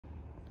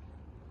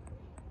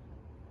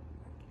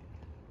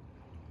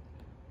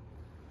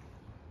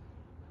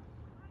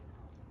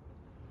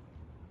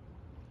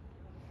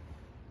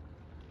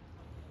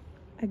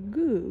a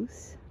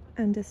goose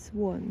and a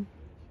swan.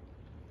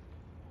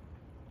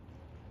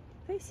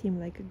 They seem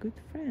like a good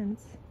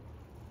friends.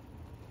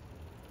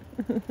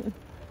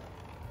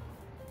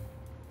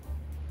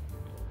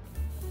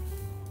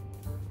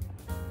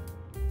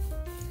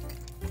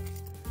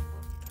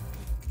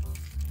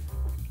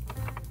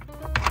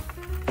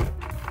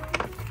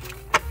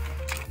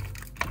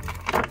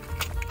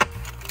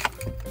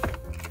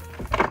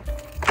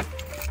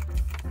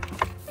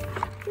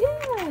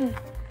 Yeah,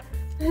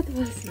 that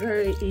was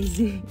very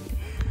easy.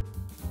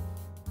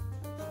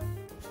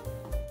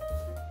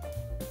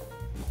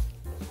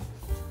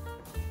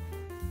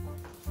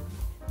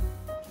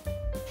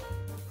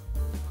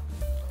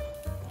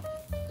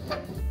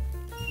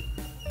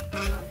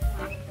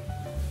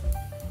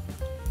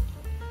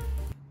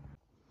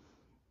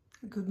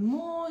 Good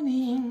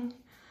morning,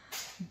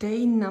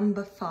 day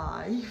number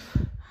 5.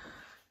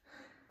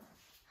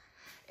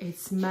 It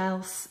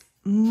smells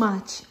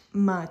much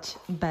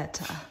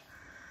better.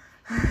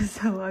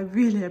 So I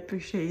really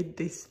appreciate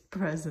this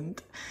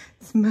present.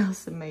 It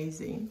smells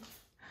amazing.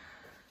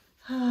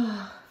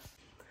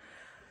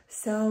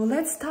 So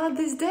let's start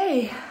this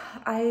day.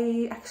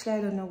 I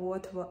don't know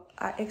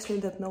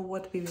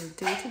what we will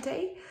do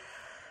today.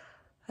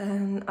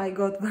 And I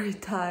got very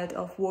tired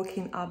of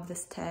walking up the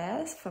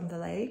stairs from the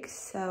lake,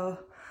 so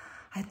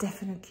I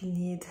definitely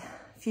need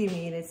a few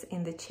minutes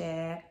in the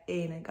chair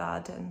in a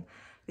garden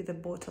with a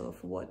bottle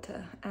of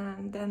water,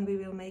 and then we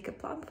will make a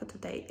plan for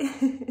today.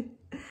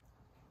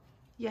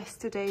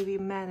 Yesterday we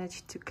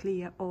managed to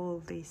clear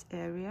all this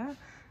area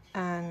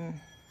and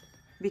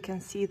we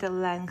can see the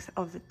length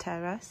of the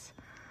terrace.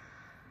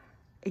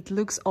 It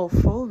looks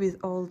awful with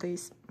all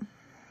these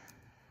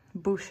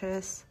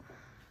bushes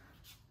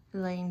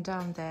laying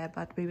down there,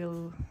 but we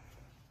will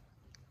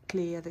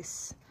clear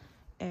this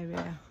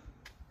area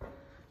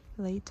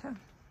later,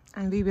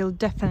 and we will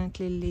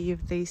definitely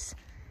leave these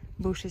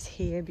bushes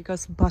here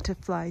because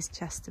butterflies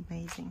just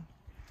amazing,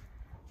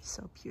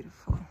 so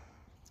beautiful.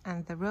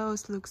 And the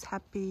rose looks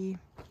happy,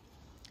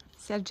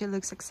 Sergio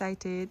looks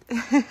excited.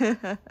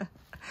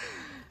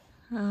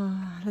 Oh,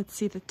 let's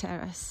see the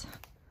terrace.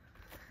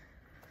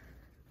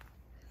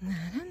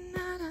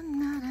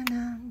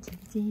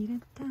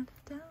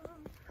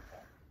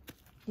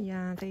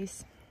 Yeah,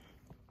 this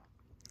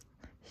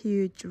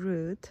huge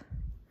root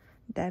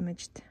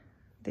damaged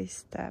this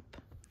step.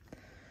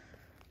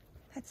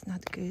 That's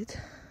not good.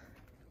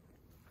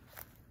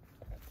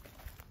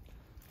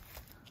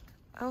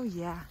 Oh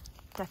yeah,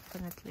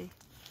 definitely.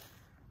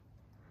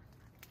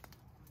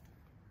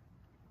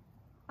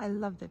 I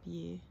love the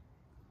view.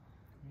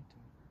 Me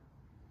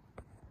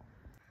too.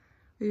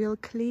 We will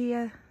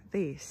clear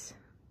this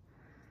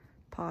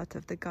part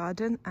of the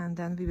garden and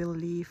then we will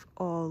leave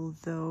all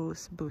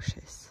those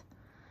bushes.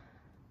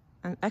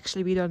 And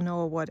actually we don't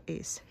know what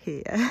is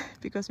here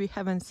because we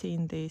haven't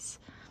seen this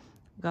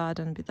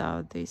garden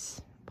without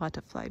these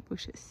butterfly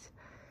bushes.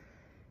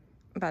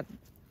 But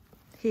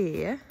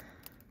here,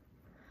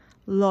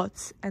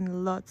 lots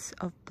and lots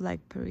of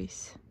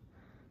blackberries.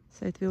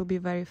 So it will be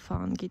very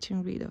fun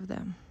getting rid of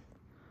them.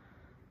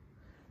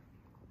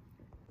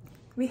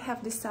 We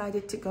have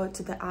decided to go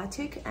to the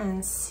attic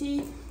and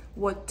see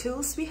what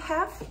tools we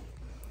have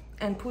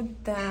and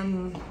put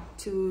them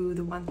to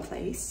the one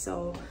place.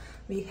 So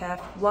we have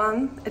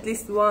at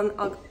least one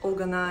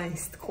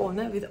organized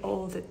corner with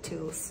all the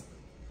tools.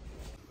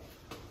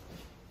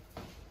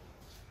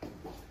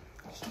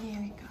 Here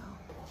we go.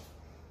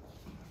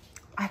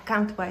 I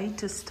can't wait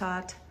to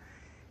start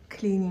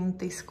cleaning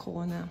this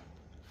corner.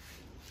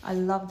 I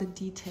love the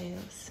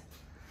details.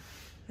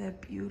 They're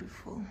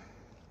beautiful.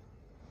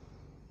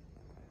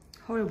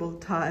 Horrible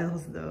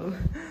tiles though.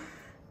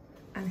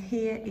 And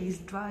here is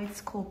dried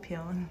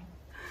scorpion.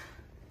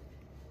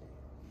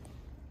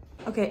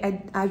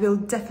 Okay, I will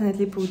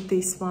definitely put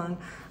this one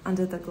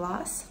under the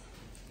glass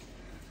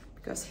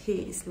because he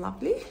is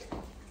lovely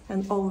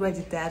and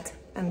already dead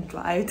and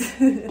dried.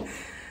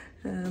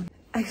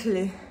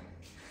 Actually,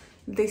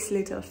 this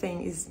little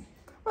thing is,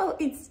 well,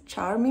 it's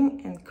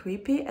charming and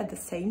creepy at the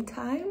same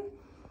time.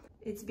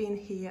 It's been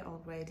here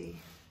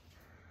already.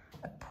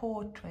 A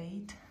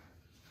portrait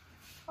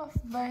of a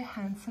very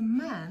handsome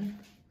man.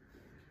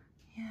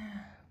 Yeah.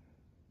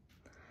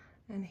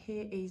 And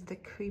here is the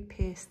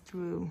creepiest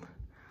room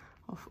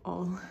of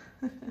all.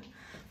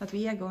 But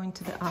we are going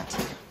to the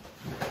attic.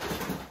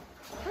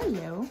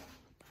 Hello.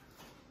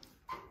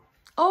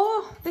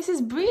 Oh, this is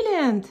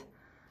brilliant.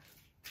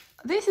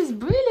 This is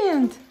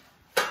brilliant.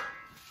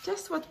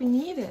 Just what we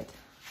needed.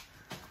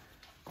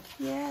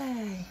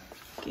 Yay.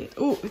 Good.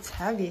 Oh, it's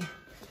heavy.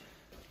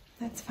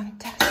 That's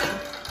fantastic.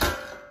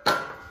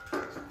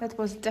 That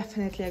was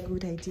definitely a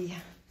good idea.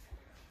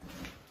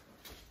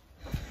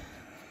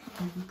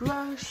 A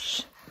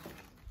brush.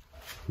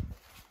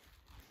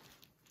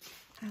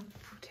 I'll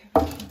put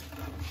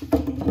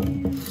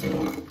everything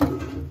here.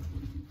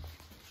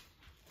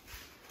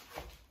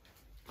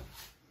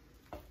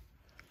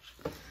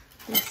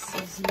 This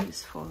is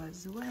useful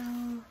as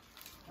well.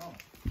 Oh.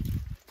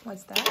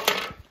 What's that?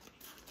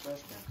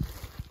 Trash bags.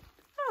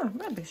 Oh,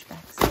 rubbish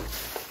bags.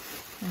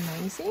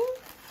 Amazing.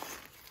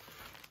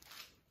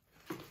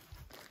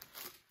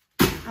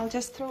 I'll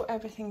just throw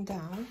everything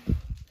down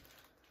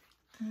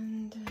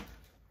and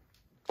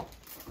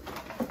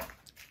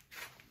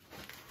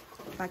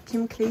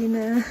vacuum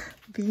cleaner,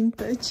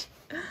 vintage.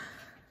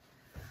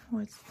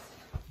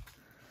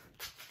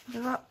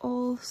 There are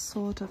all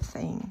sort of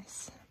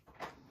things.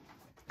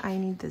 I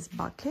need this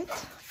bucket.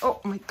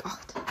 Oh my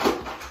god.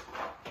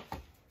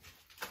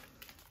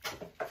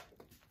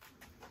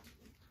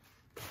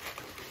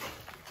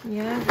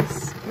 Yeah,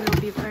 this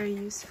will be very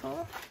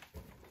useful.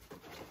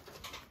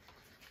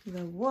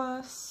 The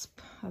wasp,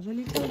 a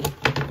little.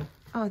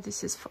 Oh,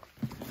 this is for.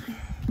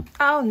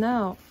 Oh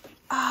no.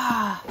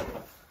 Ah.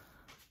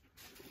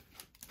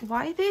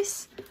 Why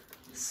this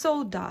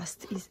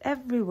sawdust is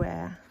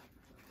everywhere?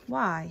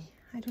 Why?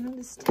 I don't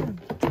understand.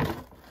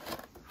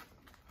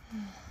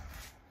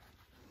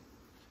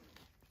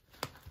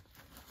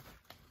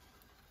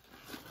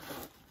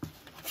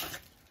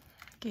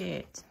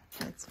 Good.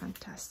 That's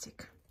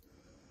fantastic.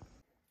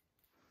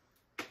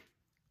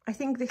 I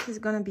think this is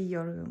gonna be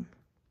your room.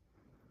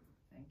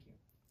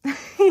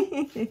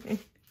 Thank you.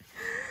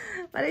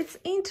 But it's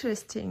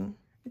interesting.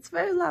 It's a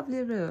very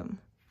lovely room.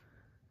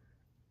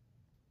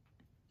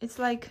 It's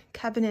like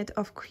cabinet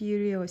of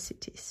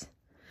curiosities.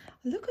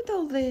 Look at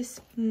all these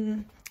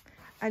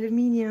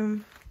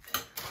aluminium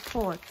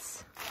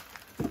pots.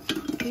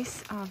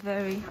 These are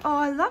very... Oh,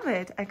 I love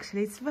it,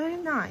 actually. It's very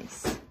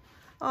nice.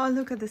 Oh,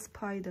 look at the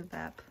spider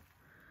web.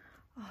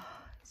 Oh,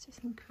 it's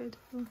just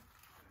incredible.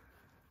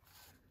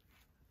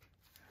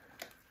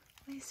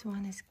 This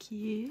one is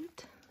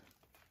cute.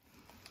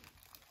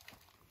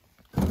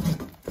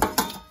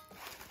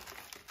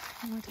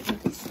 What are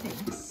these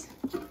things?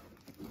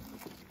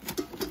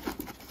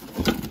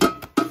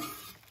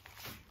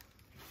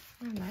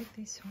 I like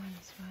this one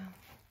as well.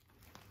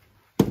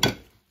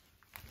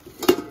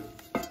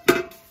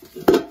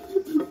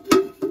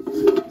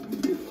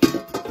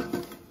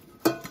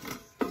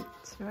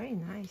 It's very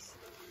nice.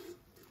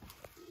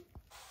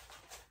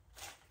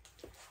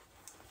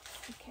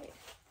 Okay.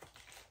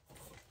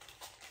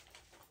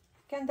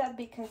 Can that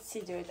be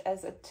considered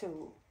as a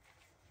tool?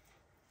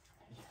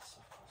 Yes,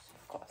 of course.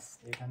 Of course.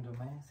 You can do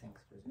many things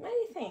with it.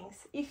 Many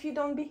things. If you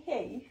don't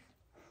behave.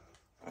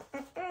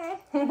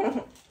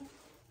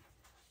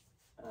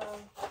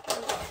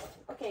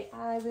 Okay,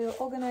 I will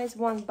organize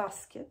one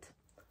basket.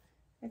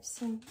 I've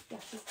seen, yeah,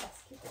 this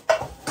basket.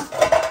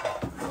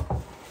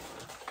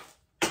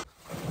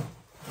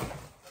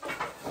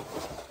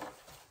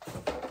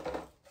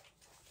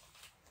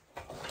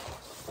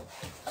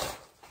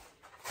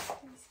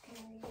 This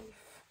can leave.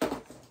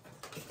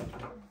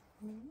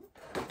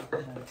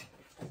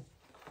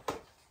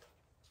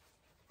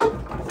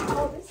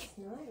 Oh, this is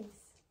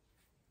nice.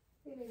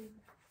 Really.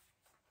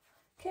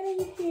 Can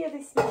you hear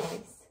this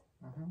noise?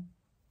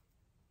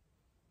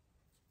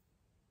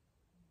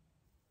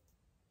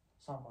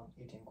 Someone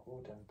eating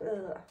wood and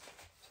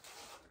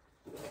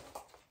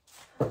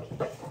Okay.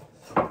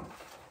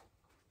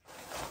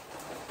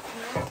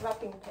 Nice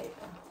wrapping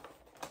paper.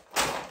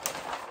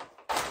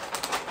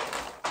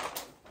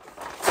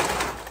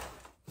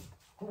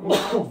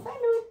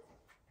 Салют.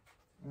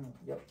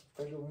 Я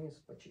пойду вниз,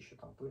 почищу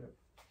там пыль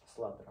с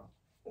ладером.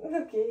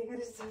 Okay,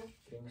 хорошо.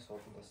 Принесу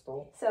оттуда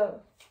стол.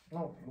 So,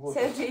 Ну, вот.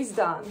 Sergey is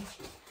done.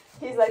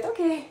 He's like,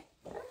 okay,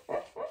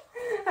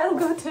 I'll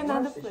go to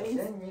another place.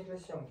 Я не для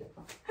съемки.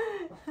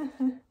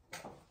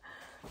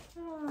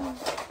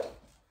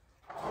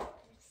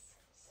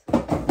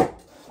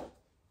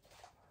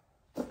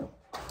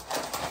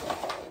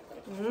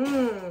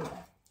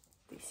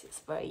 This is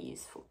very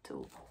useful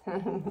too.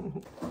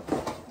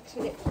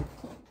 Actually,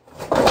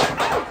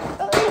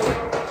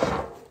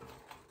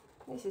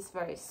 this is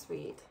very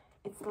sweet.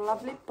 It's a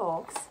lovely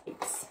box.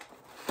 It's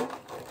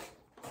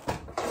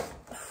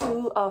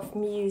full of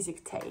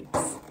music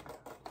tapes.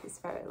 It's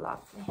very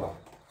lovely.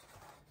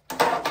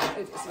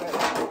 It is very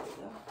lovely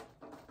though.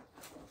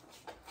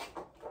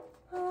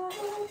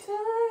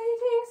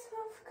 Tidings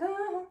of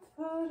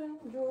comfort and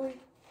joy.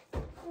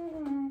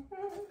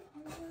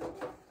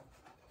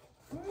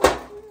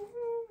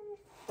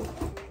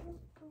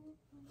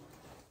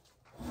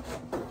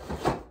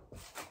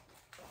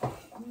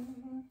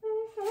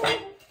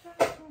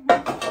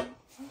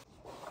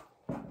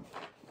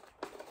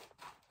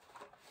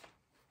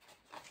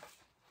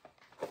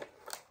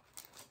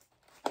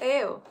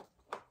 Ew.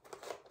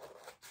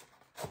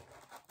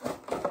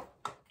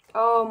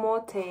 Oh,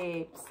 more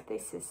tapes.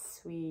 This is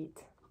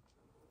sweet.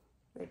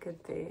 Look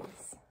at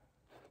this.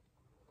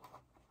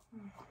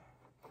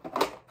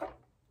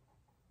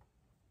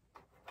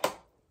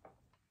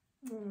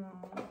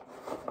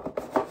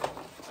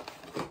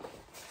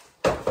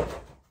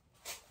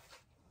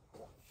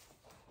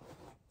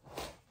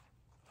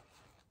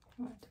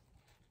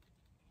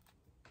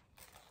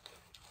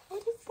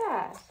 What is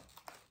that?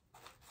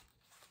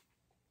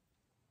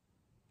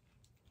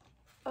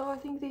 Oh, I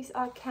think these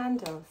are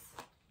candles.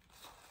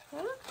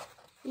 Huh?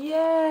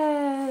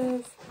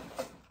 Yes.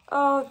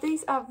 Oh,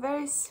 these are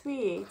very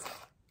sweet.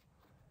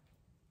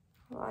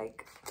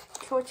 Like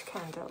torch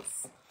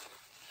candles.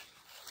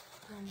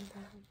 And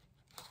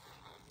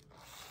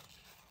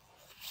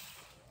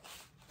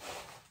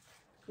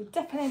we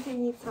definitely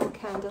need some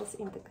candles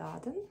in the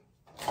garden.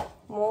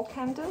 More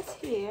candles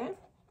here.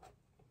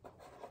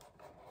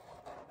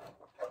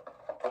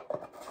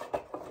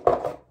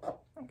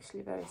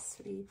 Actually very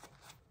sweet.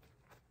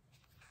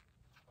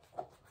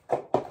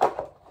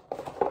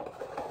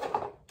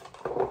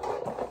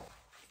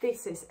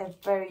 This is a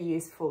very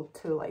useful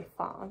tool I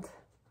found.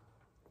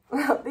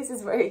 Well, this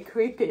is very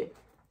creepy.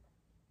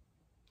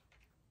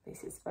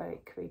 This is very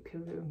creepy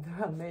room.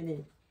 There are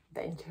many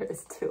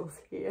dangerous tools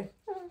here.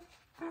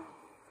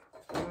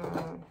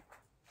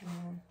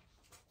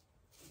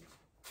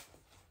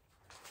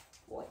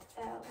 What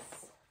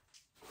else?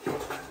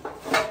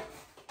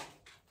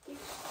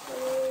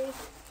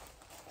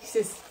 This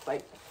is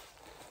like,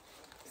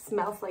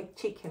 smells like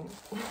chicken.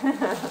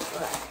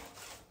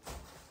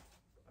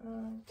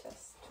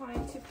 Just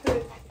trying to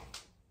put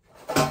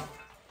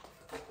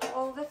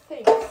all the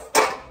things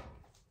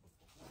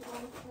in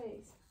one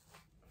place.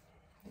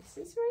 This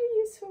is very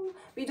useful.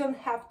 We don't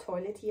have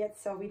toilet yet,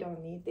 so we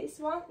don't need this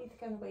one. It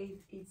can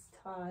wait its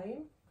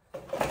time.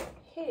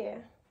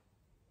 Here.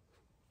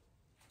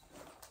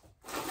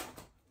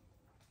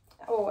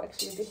 Oh,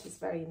 actually, this is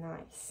very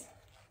nice.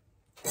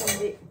 And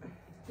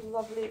the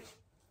lovely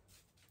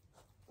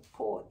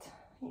pot.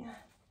 Yeah,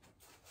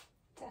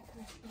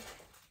 definitely.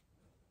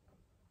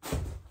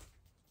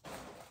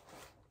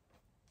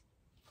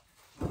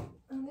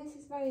 And this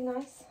is very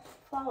nice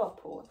flower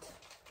pot.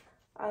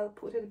 I'll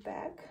put it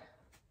back.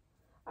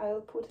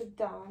 I'll put it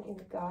down in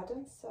the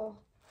garden so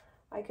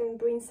I can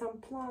bring some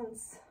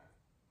plants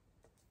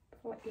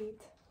for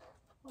it.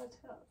 What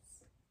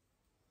else?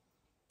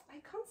 I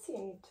can't see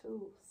any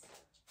tools.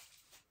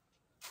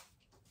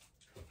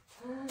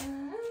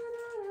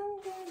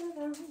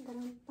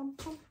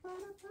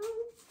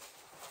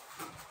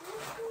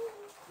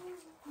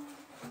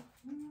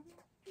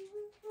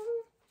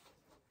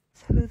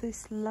 Through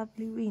this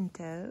lovely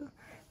window,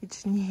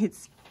 which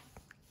needs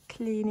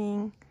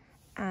cleaning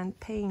and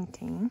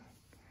painting,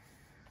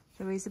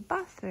 there is a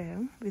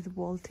bathroom with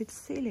vaulted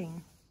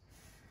ceiling.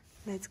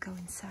 Let's go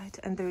inside.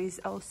 And there is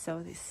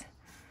also this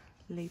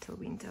little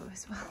window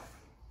as well.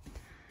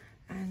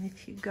 And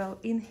if you go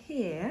in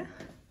here,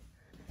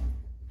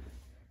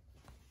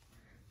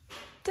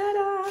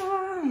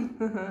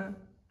 ta-da!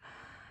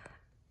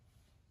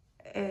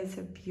 It's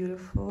a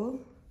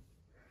beautiful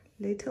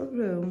little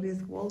room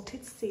with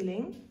vaulted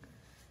ceiling,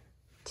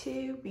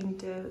 2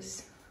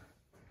 windows,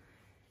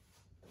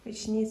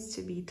 which needs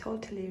to be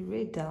totally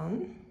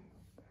redone.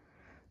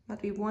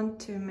 But we want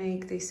to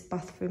make this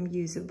bathroom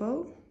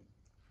usable.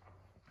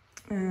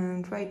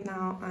 And right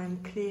now I'm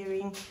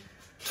clearing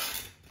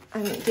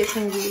and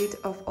getting rid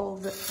of all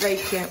the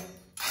rakier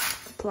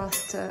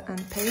plaster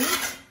and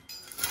paint,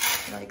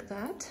 like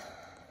that.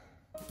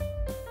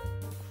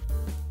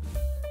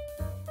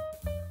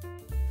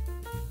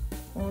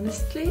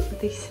 Honestly,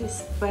 this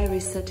is very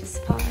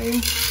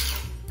satisfying.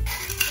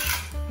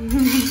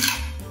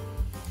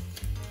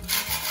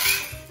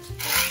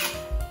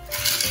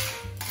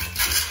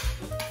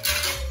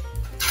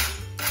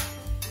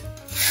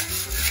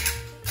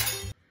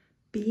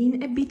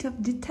 Being a bit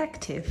of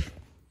detective,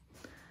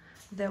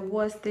 there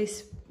was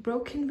this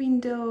broken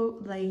window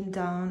laying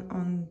down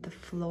on the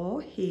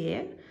floor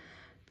here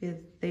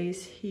with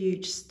this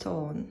huge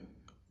stone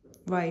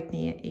right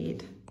near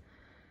it.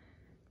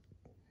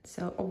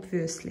 So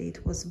obviously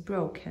it was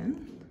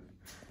broken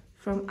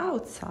from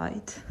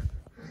outside.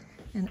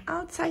 And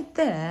outside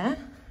there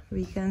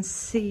we can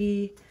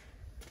see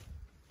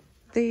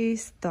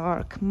these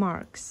dark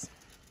marks,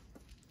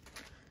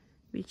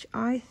 which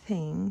I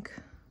think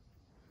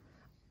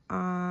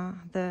are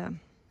the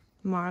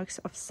marks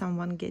of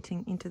someone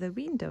getting into the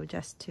window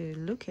just to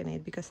look in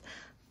it, because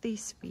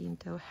this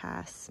window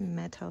has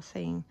metal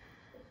thing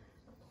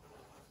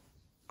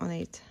on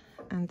it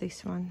and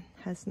this one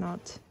has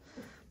not.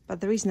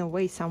 But there is no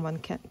way someone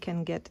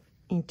can get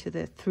into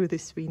through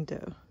this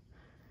window.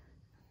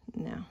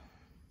 No.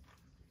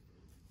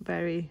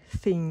 Very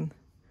thin,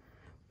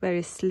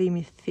 very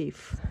slim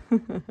thief.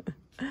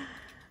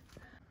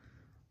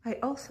 I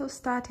also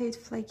started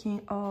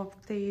flaking off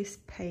this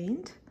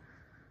paint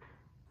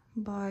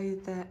by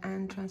the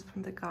entrance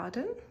from the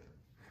garden,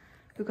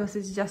 because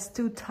it's just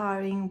too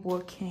tiring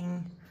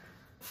working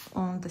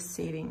on the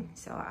ceiling.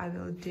 So I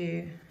will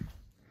do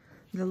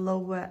the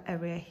lower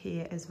area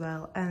here as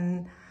well.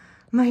 And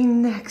my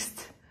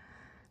next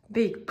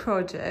big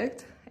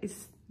project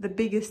is the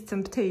biggest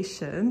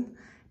temptation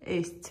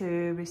is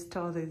to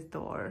restore this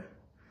door.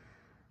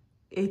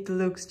 It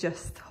looks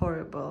just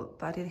horrible,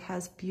 but it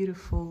has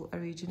beautiful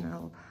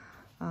original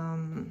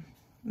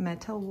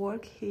metal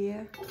work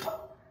here.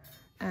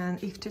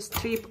 And if to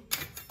strip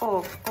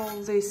off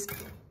all this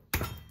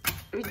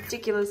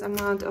ridiculous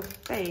amount of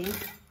paint,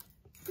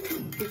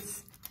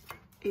 it's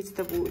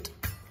the wood.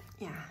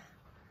 Yeah.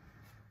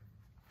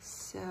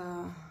 So,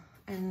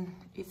 and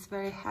it's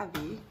very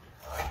heavy,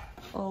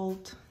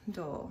 old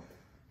door.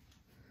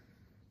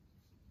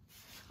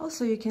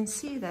 Also, you can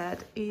see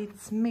that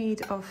it's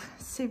made of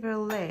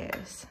several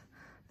layers.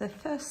 The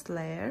first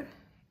layer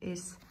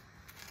is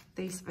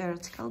these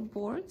vertical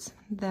boards,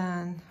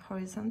 then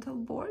horizontal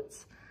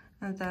boards,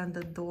 and then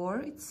the door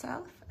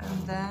itself,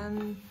 and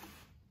then,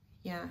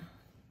 yeah,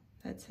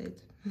 that's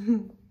it.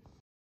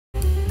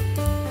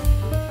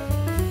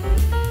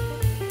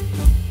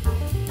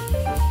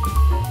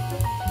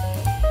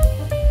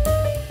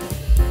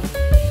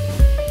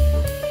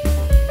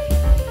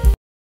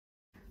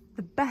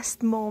 The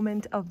best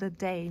moment of the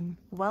day,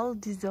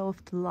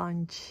 well-deserved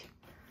lunch.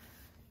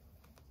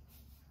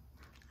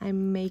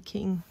 I'm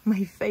making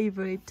my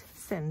favorite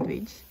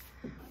sandwich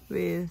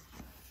with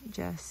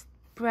just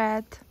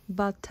bread,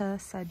 butter,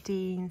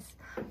 sardines,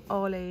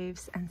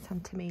 olives and some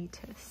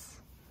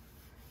tomatoes.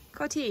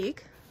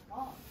 Kotik,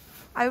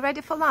 are you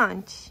ready for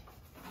lunch?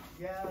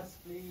 Yes,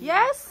 please.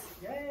 Yes?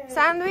 Yes.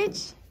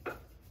 Sandwich?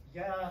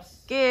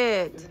 Yes.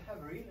 Good. Do you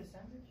have really a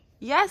sandwich?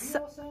 Yes,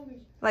 Real sandwich?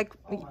 like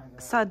Oh my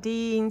God.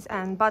 sardines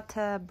and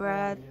butter,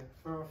 bread.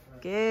 Oh, yeah.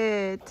 Perfect.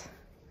 Good.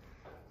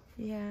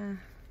 Yeah.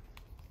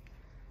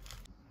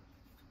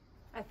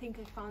 I think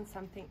I found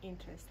something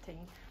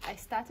interesting. I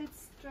started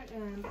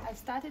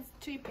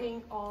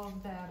stripping off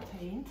the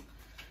paint,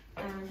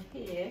 and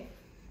here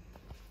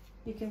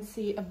you can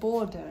see a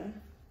border,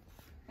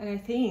 and I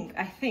think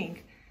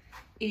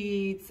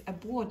it's a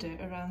border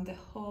around the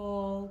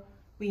whole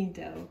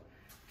window.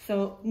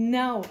 So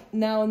now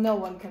no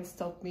one can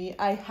stop me.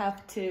 I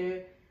have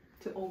to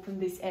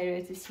open this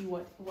area to see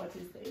what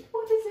is it.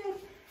 What is it?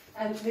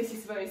 And this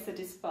is very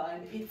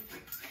satisfying.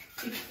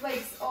 It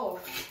flakes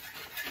off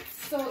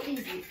so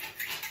easy.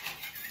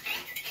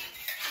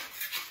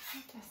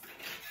 Just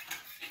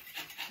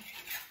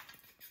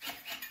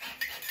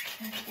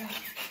like that.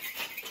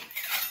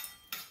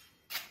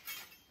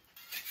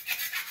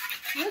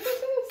 Look at this.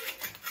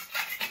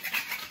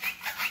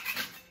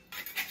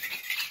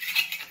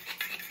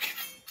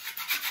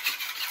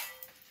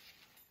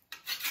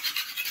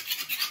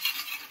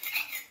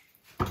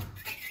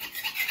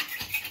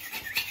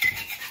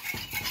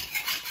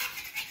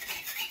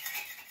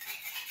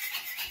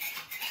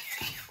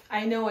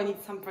 I know I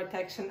need some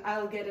protection.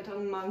 I'll get it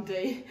on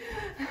Monday.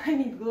 I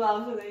need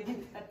gloves and I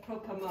need a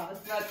proper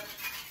mask, but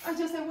I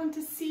want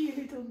to see a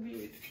little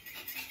bit.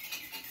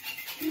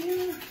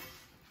 Yeah.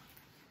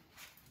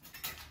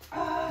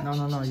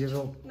 No, you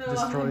will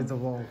destroy the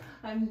wall.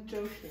 I'm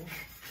joking.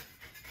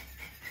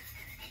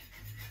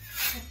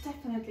 But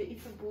definitely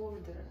it's a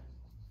border.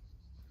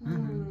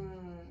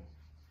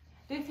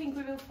 Do you think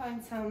we will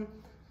find some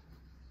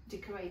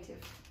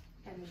decorative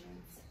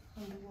elements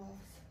on the walls?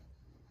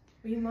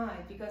 We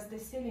might, because the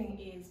ceiling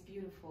is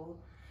beautiful.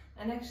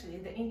 And actually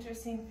the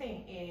interesting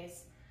thing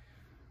is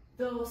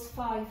those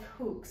 5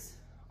 hooks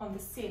on the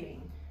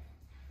ceiling.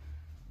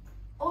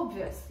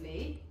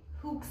 Obviously,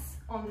 hooks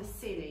on the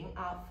ceiling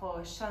are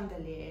for a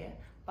chandelier,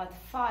 but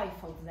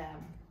 5 of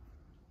them.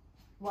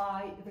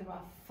 Why there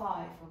are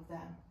 5 of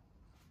them?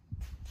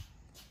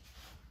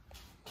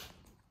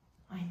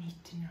 I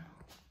need to know.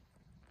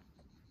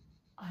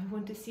 I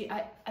want to see.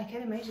 I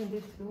can imagine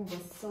this room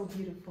was so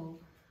beautiful.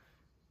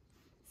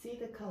 See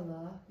the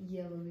color,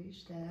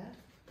 yellowish there,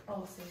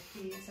 also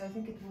here. So I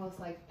think it was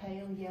like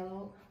pale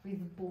yellow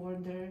with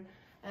border,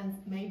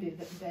 and maybe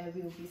there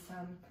will be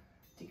some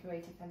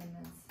decorative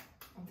elements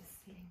on the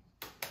ceiling.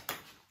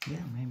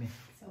 Yeah, maybe.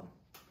 So,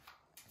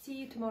 see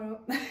you tomorrow.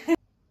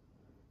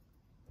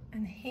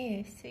 And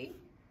here, see,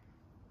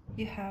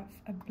 you have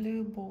a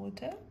blue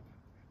border,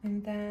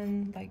 and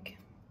then like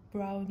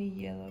browny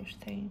yellowish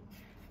thing.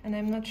 And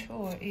I'm not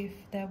sure if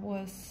there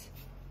was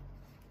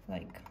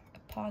like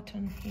a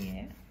pattern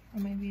here, or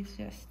maybe it's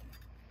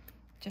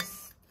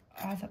just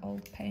other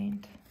old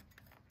paint.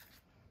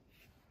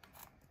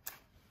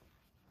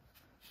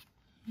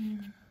 Yeah.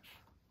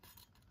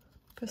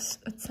 Because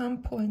at some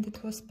point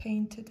it was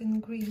painted in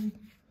green.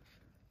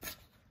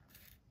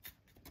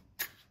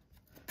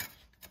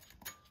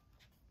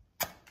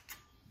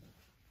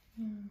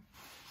 Yeah.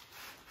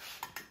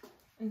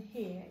 And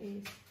here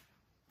is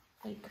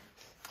like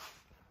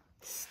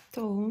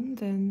stone,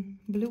 then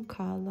blue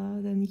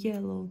color, then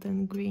yellow,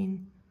 then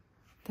green,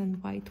 then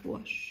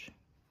whitewash.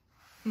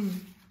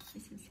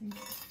 This is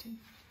interesting.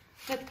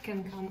 That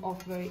can come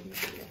off very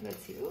easily.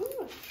 Let's see.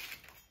 Ooh.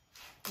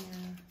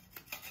 Yeah.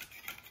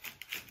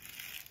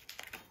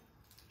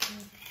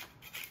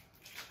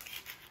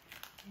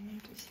 I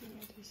want to see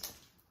what is.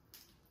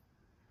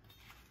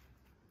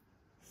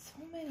 So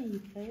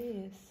many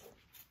layers.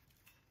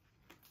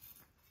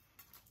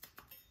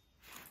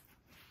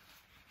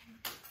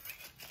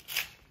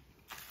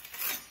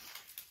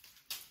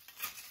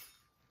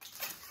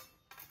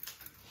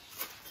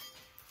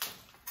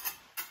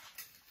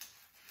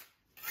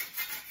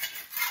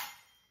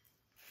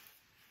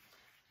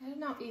 I don't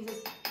know, is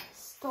it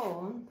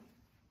stone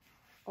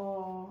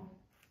or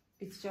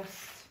it's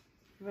just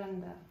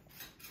render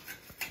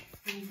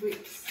and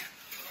bricks?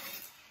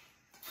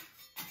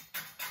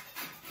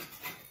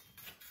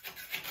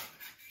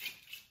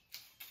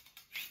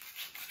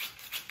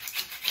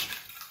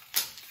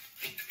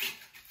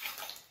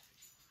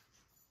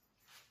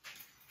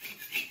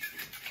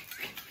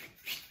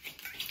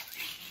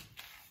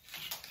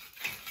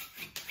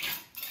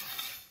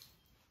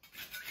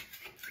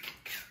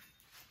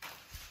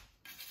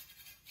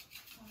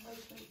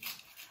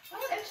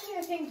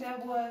 there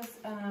was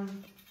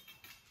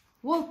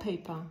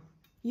wallpaper.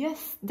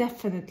 Yes,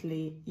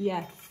 definitely.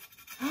 Yes.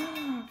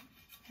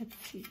 Let's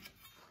see.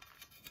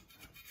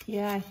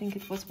 Yeah, I think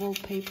it was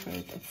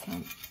wallpapered at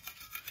some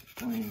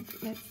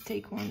point. Let's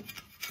take one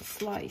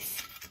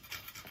slice.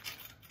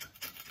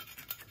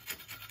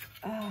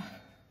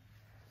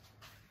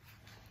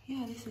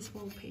 Yeah, this is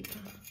wallpaper.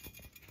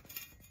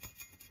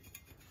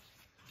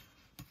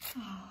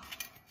 Oh.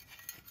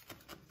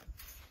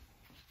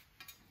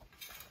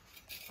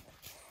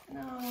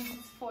 No,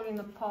 it's falling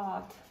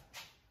apart.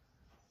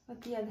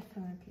 But yeah,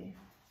 definitely.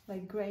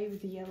 Like grey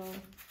with yellow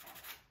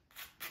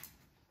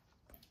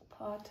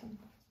pattern.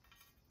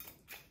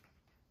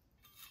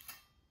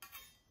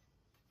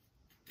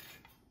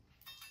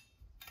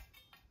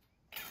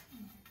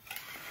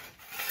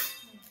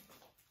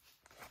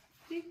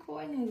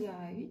 Прикольно,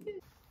 да,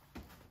 видишь?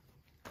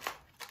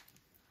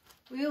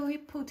 Will we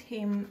put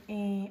him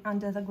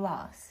under the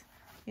glass,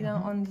 you know,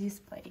 on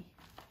display?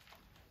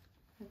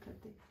 Look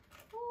at this.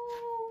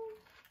 Oh,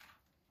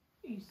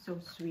 he's so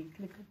sweet.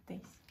 Look at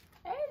this.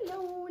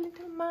 Hello,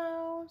 little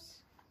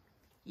mouse.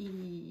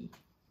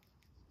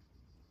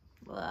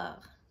 Blah.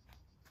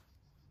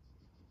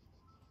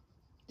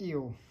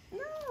 Ew.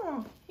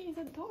 No, he's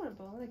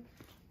adorable. Like,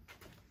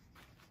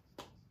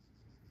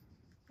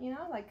 you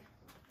know, like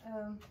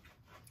an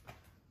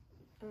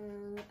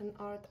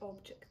art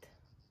object.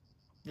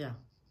 Yeah.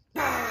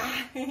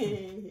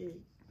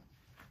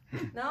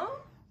 No?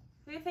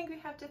 Do you think we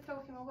have to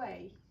throw him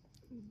away?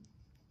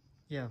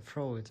 Yeah,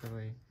 throw it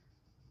away.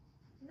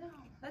 No.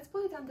 Let's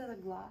put it under the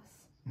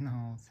glass.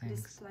 No,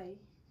 thanks. Display.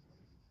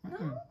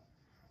 Mm-mm.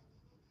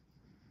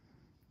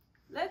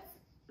 No?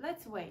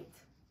 Let's wait.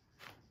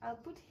 I'll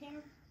put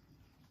him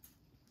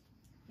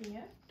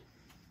here.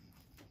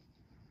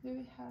 Do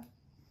we have?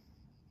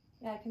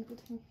 Yeah, I can put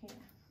him here.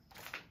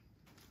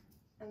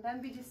 And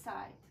then we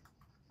decide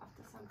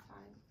after some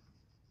time.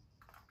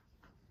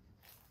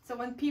 So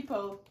when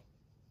people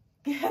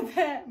get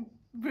their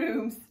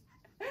brooms,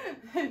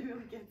 they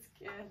will get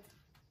scared.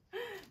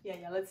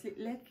 Yeah, let's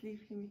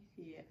leave him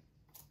here.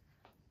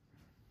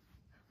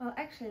 Well,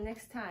 actually,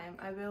 next time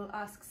I will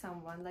ask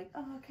someone like,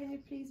 oh, can you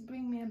please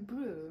bring me a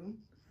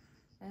broom?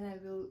 And I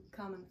will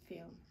come and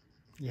film.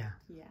 Yeah,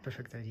 Yeah.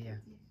 perfect idea.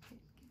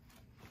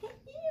 I'm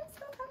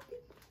so happy.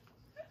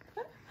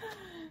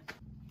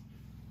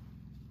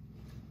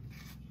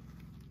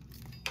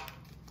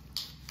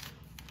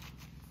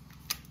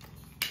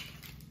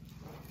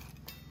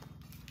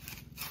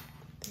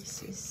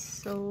 This is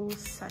so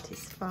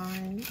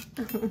satisfying.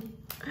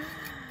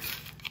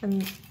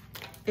 And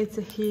it's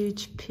a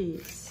huge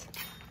piece.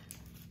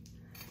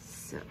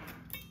 So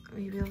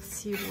we will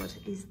see what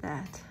is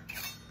that.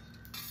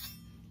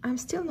 I'm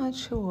still not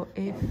sure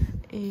if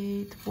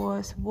it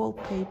was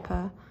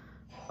wallpaper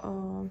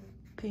or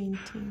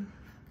painting,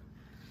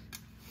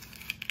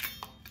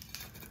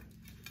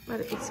 but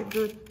it's a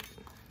good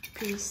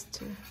piece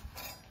to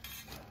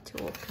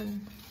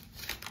open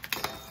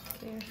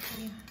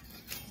carefully.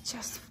 It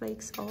just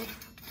flakes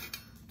off.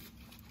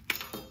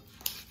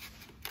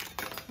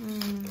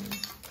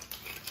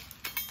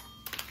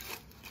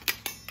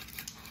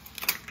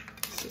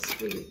 This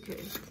is really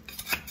good.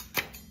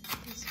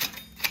 This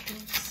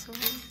one is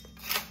solid.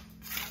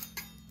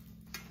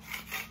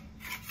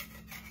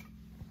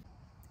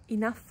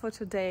 Enough for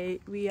today.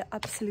 We are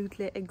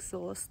absolutely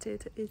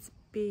exhausted. It's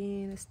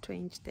been a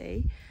strange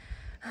day.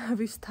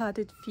 We've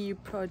started few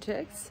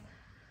projects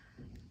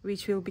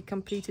which will be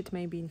completed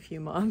maybe in a few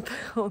months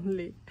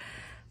only.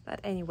 But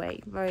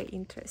anyway, very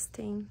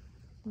interesting.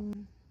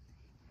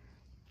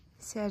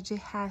 Sergi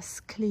has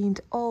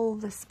cleaned all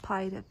the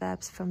spider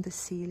webs from the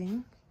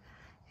ceiling.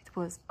 It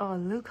was, oh,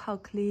 look how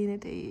clean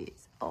it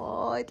is.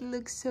 Oh, it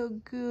looks so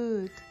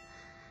good.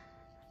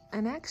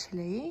 And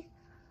actually,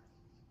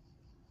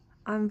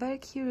 I'm very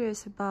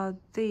curious about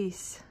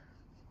this.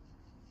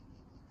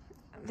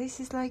 This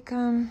is like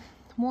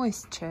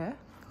moisture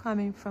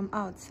coming from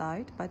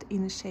outside, but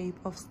in the shape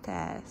of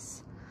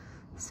stairs.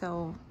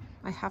 So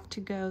I have to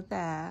go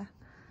there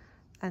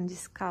and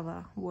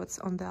discover what's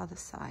on the other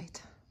side.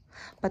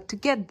 But to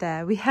get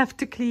there, we have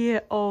to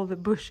clear all the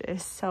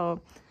bushes.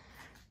 So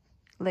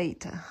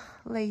later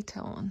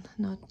on,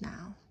 not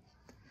now.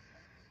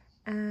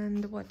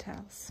 And what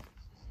else?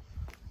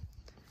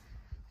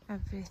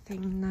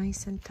 Everything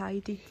nice and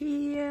tidy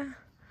here.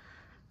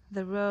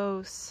 The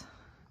rose.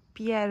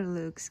 Pierre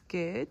looks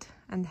good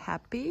and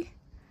happy.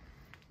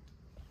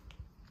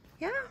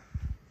 Yeah.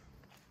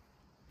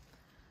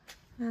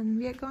 And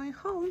we are going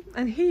home.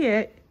 And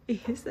here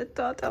is a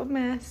total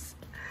mess.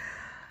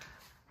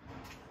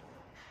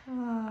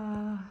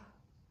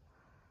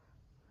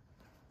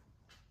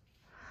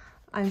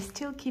 I'm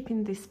still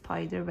keeping this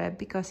spider web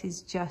because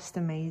it's just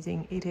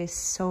amazing. It is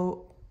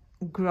so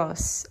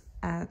gross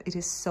and it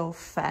is so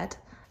fat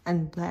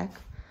and black.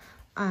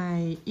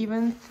 I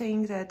even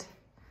think that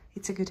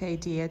it's a good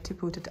idea to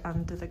put it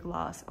under the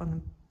glass on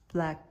a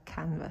black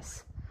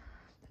canvas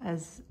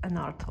as an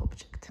art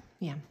object.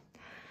 Yeah.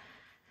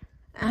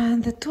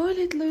 And the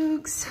toilet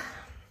looks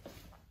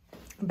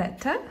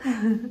better.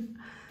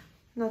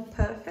 Not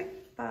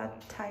perfect,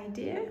 but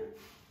tidier.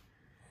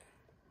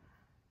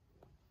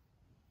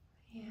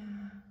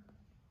 Yeah.